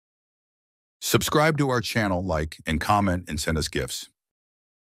Subscribe to our channel, like, and comment, and send us gifts.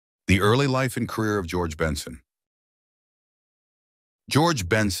 The early life and career of George Benson. George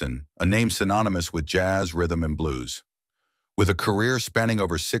Benson, a name synonymous with jazz, rhythm, and blues. With a career spanning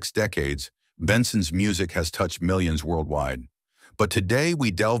over 6 decades, Benson's music has touched millions worldwide. But today we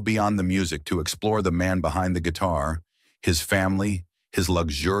delve beyond the music to explore the man behind the guitar, his family, his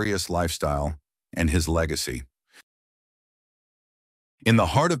luxurious lifestyle, and his legacy. In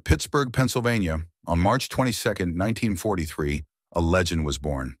the heart of Pittsburgh, Pennsylvania, on March 22, 1943, a legend was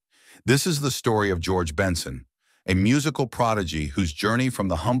born. This is the story of George Benson, a musical prodigy whose journey from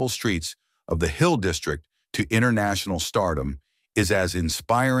the humble streets of the Hill District to international stardom is as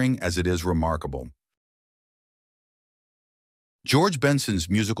inspiring as it is remarkable. George Benson's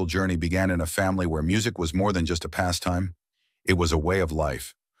musical journey began in a family where music was more than just a pastime. It was a way of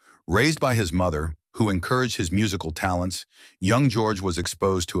life. Raised by his mother, who encouraged his musical talents, young George was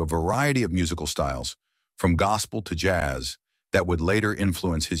exposed to a variety of musical styles, from gospel to jazz, that would later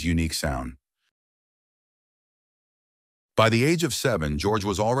influence his unique sound. By the age of 7, George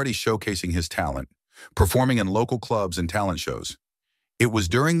was already showcasing his talent, performing in local clubs and talent shows. It was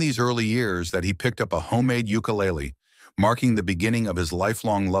during these early years that he picked up a homemade ukulele, marking the beginning of his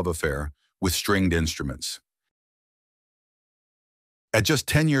lifelong love affair with stringed instruments. At just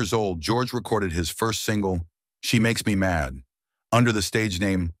 10 years old, George recorded his first single, "She Makes Me Mad," under the stage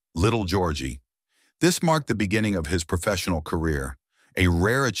name Little Georgie. This marked the beginning of his professional career, a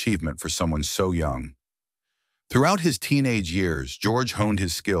rare achievement for someone so young. Throughout his teenage years, George honed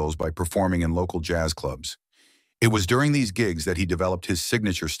his skills by performing in local jazz clubs. It was during these gigs that he developed his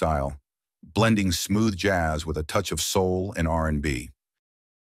signature style, blending smooth jazz with a touch of soul and R&B.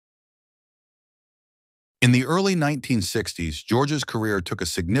 In the early 1960s, George's career took a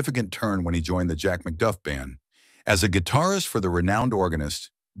significant turn when he joined the Jack McDuff Band. As a guitarist for the renowned organist,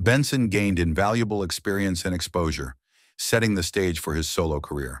 Benson gained invaluable experience and exposure, setting the stage for his solo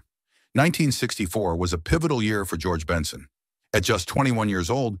career. 1964 was a pivotal year for George Benson. At just 21 years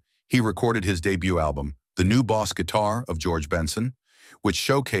old, he recorded his debut album, The New Boss Guitar of George Benson, which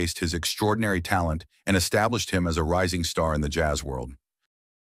showcased his extraordinary talent and established him as a rising star in the jazz world.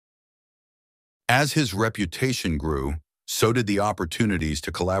 As his reputation grew, so did the opportunities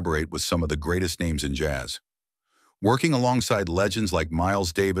to collaborate with some of the greatest names in jazz. Working alongside legends like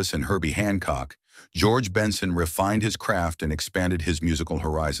Miles Davis and Herbie Hancock, George Benson refined his craft and expanded his musical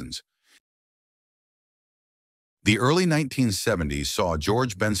horizons. The early 1970s saw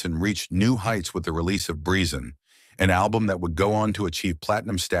George Benson reach new heights with the release of Breezin', an album that would go on to achieve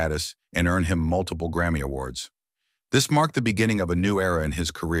platinum status and earn him multiple Grammy Awards. This marked the beginning of a new era in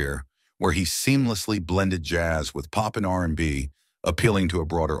his career, where he seamlessly blended jazz with pop and R&B, appealing to a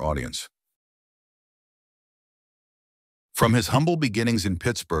broader audience. From his humble beginnings in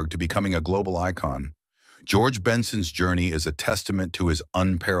Pittsburgh to becoming a global icon, George Benson's journey is a testament to his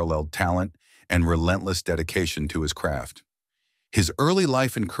unparalleled talent and relentless dedication to his craft. His early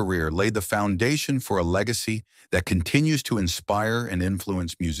life and career laid the foundation for a legacy that continues to inspire and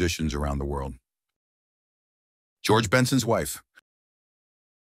influence musicians around the world. George Benson's wife.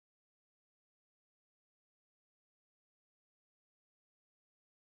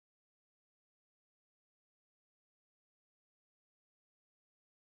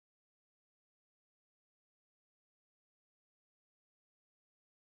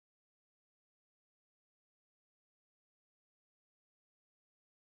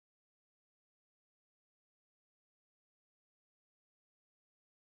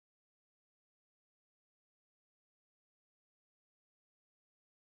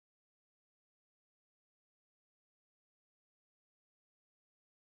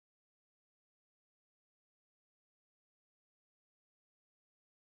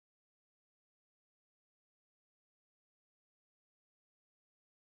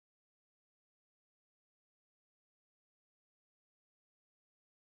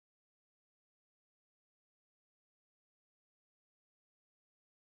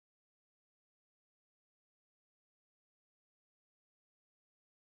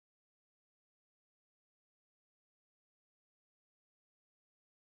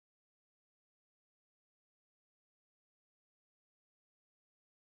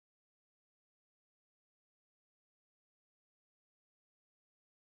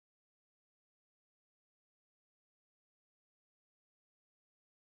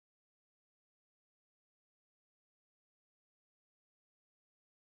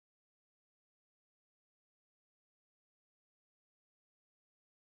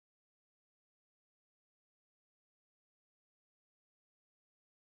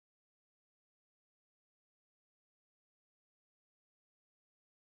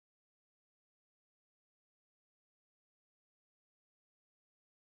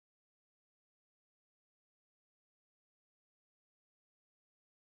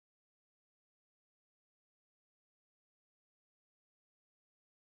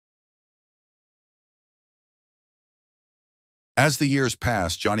 As the years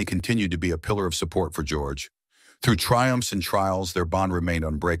passed, Johnnie continued to be a pillar of support for George. Through triumphs and trials, their bond remained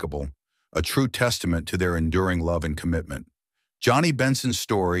unbreakable, a true testament to their enduring love and commitment. Johnnie Benson's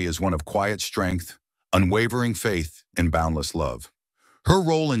story is one of quiet strength, unwavering faith, and boundless love. Her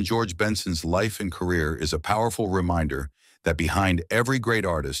role in George Benson's life and career is a powerful reminder that behind every great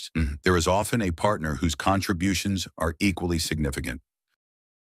artist, there is often a partner whose contributions are equally significant.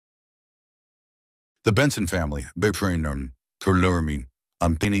 The Benson family,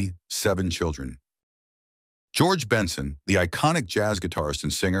 Ampini, 7 children. George Benson, the iconic jazz guitarist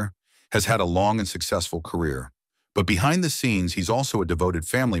and singer, has had a long and successful career. But behind the scenes, he's also a devoted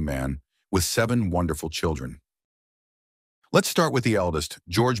family man with 7 wonderful children. Let's start with the eldest,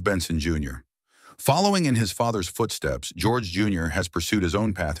 George Benson Jr. Following in his father's footsteps, George Jr. has pursued his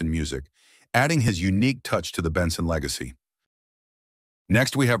own path in music, adding his unique touch to the Benson legacy.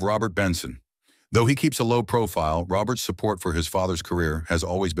 Next, we have Robert Benson. Though he keeps a low profile, Robert's support for his father's career has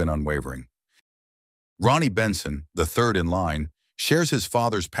always been unwavering. Ronnie Benson, the third in line, shares his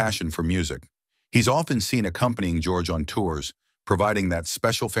father's passion for music. He's often seen accompanying George on tours, providing that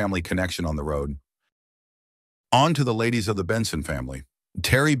special family connection on the road. On to the ladies of the Benson family.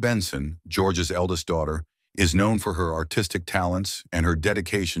 Terry Benson, George's eldest daughter, is known for her artistic talents and her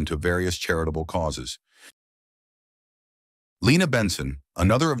dedication to various charitable causes. Lena Benson,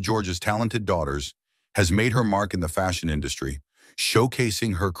 another of George's talented daughters, has made her mark in the fashion industry,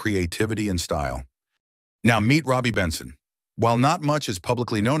 showcasing her creativity and style. Now meet Robbie Benson. While not much is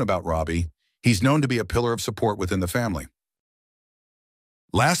publicly known about Robbie, he's known to be a pillar of support within the family.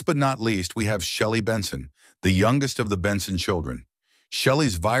 Last but not least, we have Shelley Benson, the youngest of the Benson children.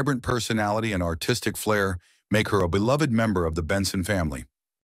 Shelley's vibrant personality and artistic flair make her a beloved member of the Benson family.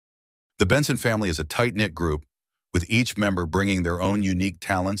 The Benson family is a tight-knit group, with each member bringing their own unique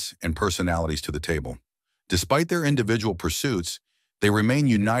talents and personalities to the table. Despite their individual pursuits, they remain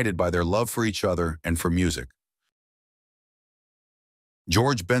united by their love for each other and for music.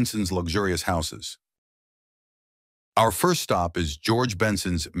 George Benson's luxurious houses. Our first stop is George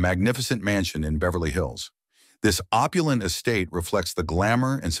Benson's magnificent mansion in Beverly Hills. This opulent estate reflects the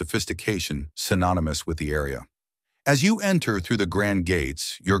glamour and sophistication synonymous with the area. As you enter through the grand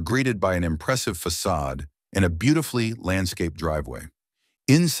gates, you're greeted by an impressive facade and a beautifully landscaped driveway.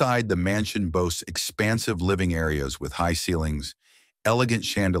 Inside, the mansion boasts expansive living areas with high ceilings, elegant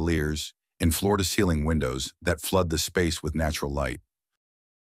chandeliers, and floor-to-ceiling windows that flood the space with natural light.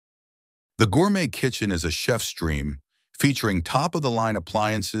 The gourmet kitchen is a chef's dream, featuring top-of-the-line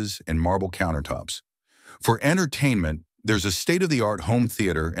appliances and marble countertops. For entertainment, there's a state-of-the-art home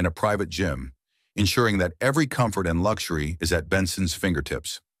theater and a private gym, ensuring that every comfort and luxury is at Benson's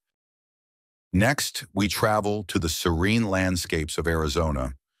fingertips. Next, we travel to the serene landscapes of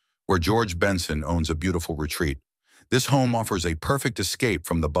Arizona, where George Benson owns a beautiful retreat. This home offers a perfect escape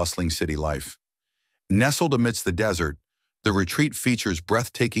from the bustling city life. Nestled amidst the desert, the retreat features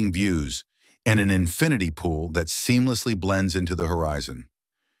breathtaking views and an infinity pool that seamlessly blends into the horizon.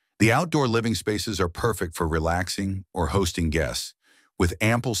 The outdoor living spaces are perfect for relaxing or hosting guests, with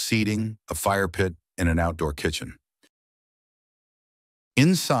ample seating, a fire pit, and an outdoor kitchen.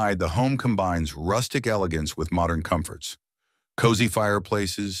 Inside, the home combines rustic elegance with modern comforts. Cozy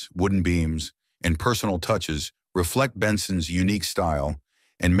fireplaces, wooden beams, and personal touches reflect Benson's unique style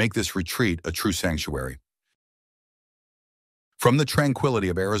and make this retreat a true sanctuary. From the tranquility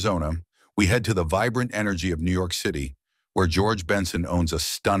of Arizona, we head to the vibrant energy of New York City, where George Benson owns a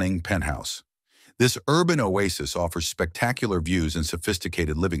stunning penthouse. This urban oasis offers spectacular views and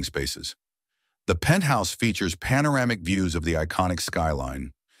sophisticated living spaces. The penthouse features panoramic views of the iconic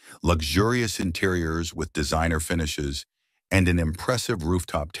skyline, luxurious interiors with designer finishes, and an impressive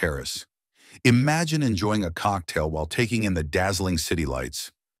rooftop terrace. Imagine enjoying a cocktail while taking in the dazzling city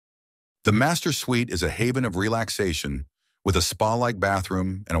lights. The master suite is a haven of relaxation with a spa-like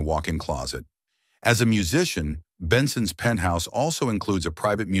bathroom and a walk-in closet. As a musician, Benson's penthouse also includes a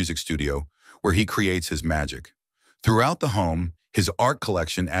private music studio where he creates his magic. Throughout the home, his art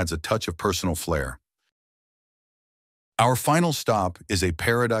collection adds a touch of personal flair. Our final stop is a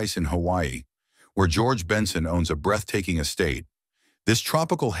paradise in Hawaii, where George Benson owns a breathtaking estate. This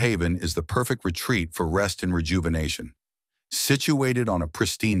tropical haven is the perfect retreat for rest and rejuvenation. Situated on a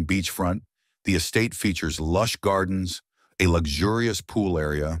pristine beachfront, the estate features lush gardens, a luxurious pool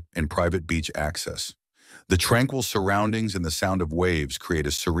area, and private beach access. The tranquil surroundings and the sound of waves create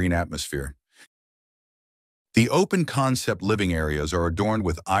a serene atmosphere. The open-concept living areas are adorned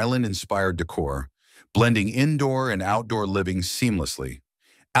with island-inspired decor, blending indoor and outdoor living seamlessly.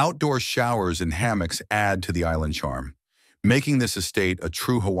 Outdoor showers and hammocks add to the island charm, making this estate a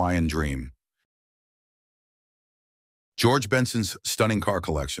true Hawaiian dream. George Benson's stunning car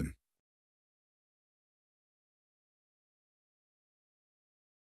collection.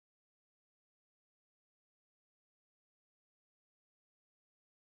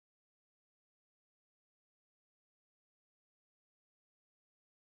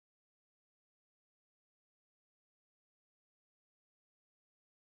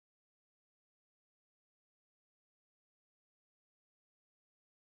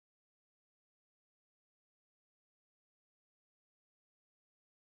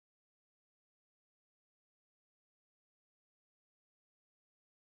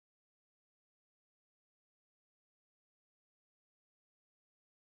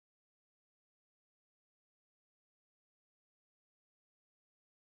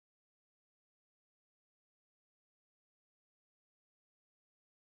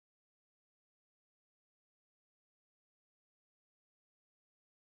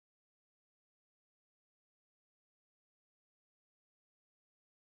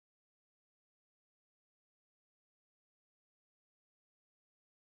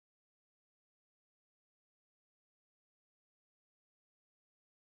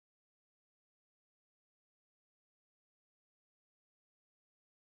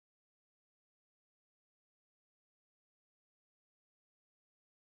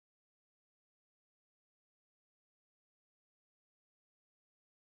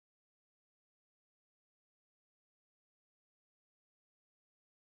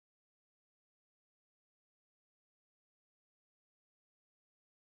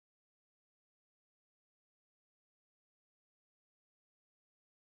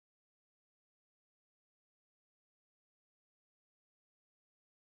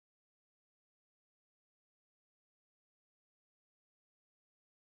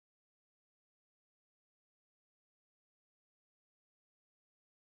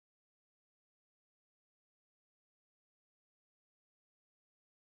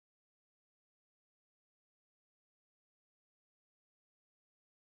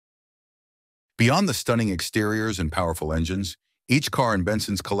 Beyond the stunning exteriors and powerful engines, each car in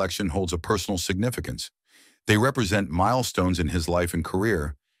Benson's collection holds a personal significance. They represent milestones in his life and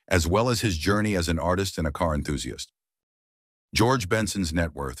career, as well as his journey as an artist and a car enthusiast. George Benson's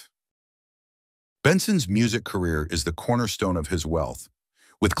net worth. Benson's music career is the cornerstone of his wealth.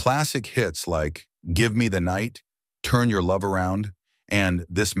 With classic hits like Give Me the Night, Turn Your Love Around, and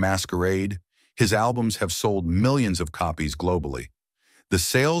This Masquerade, his albums have sold millions of copies globally. The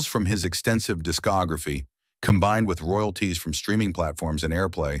sales from his extensive discography, combined with royalties from streaming platforms and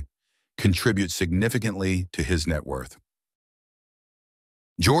airplay, contribute significantly to his net worth.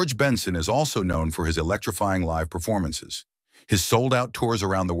 George Benson is also known for his electrifying live performances. His sold-out tours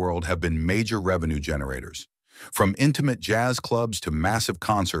around the world have been major revenue generators. From intimate jazz clubs to massive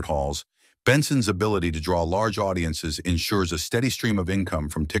concert halls, Benson's ability to draw large audiences ensures a steady stream of income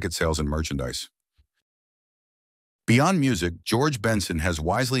from ticket sales and merchandise. Beyond music, George Benson has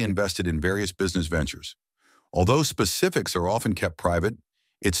wisely invested in various business ventures. Although specifics are often kept private,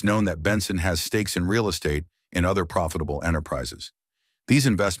 it's known that Benson has stakes in real estate and other profitable enterprises. These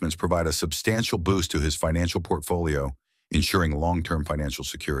investments provide a substantial boost to his financial portfolio, ensuring long-term financial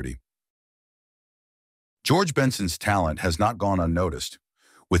security. George Benson's talent has not gone unnoticed.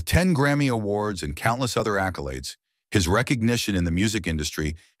 With 10 Grammy Awards and countless other accolades, his recognition in the music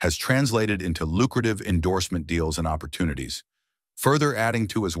industry has translated into lucrative endorsement deals and opportunities, further adding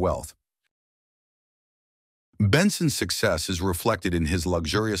to his wealth. Benson's success is reflected in his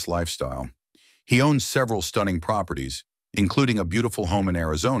luxurious lifestyle. He owns several stunning properties, including a beautiful home in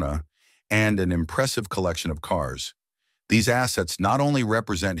Arizona and an impressive collection of cars. These assets not only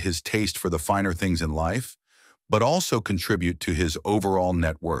represent his taste for the finer things in life, but also contribute to his overall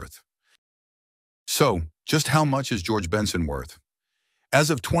net worth. So, just how much is George Benson worth? As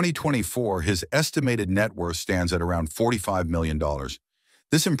of 2024, his estimated net worth stands at around $45 million.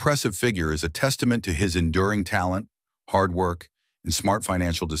 This impressive figure is a testament to his enduring talent, hard work, and smart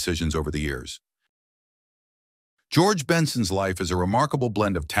financial decisions over the years. George Benson's life is a remarkable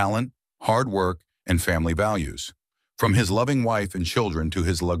blend of talent, hard work, and family values. From his loving wife and children to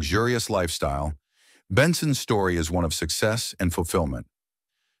his luxurious lifestyle, Benson's story is one of success and fulfillment.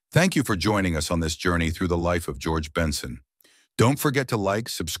 Thank you for joining us on this journey through the life of George Benson. Don't forget to like,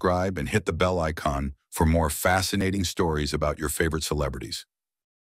 subscribe, and hit the bell icon for more fascinating stories about your favorite celebrities.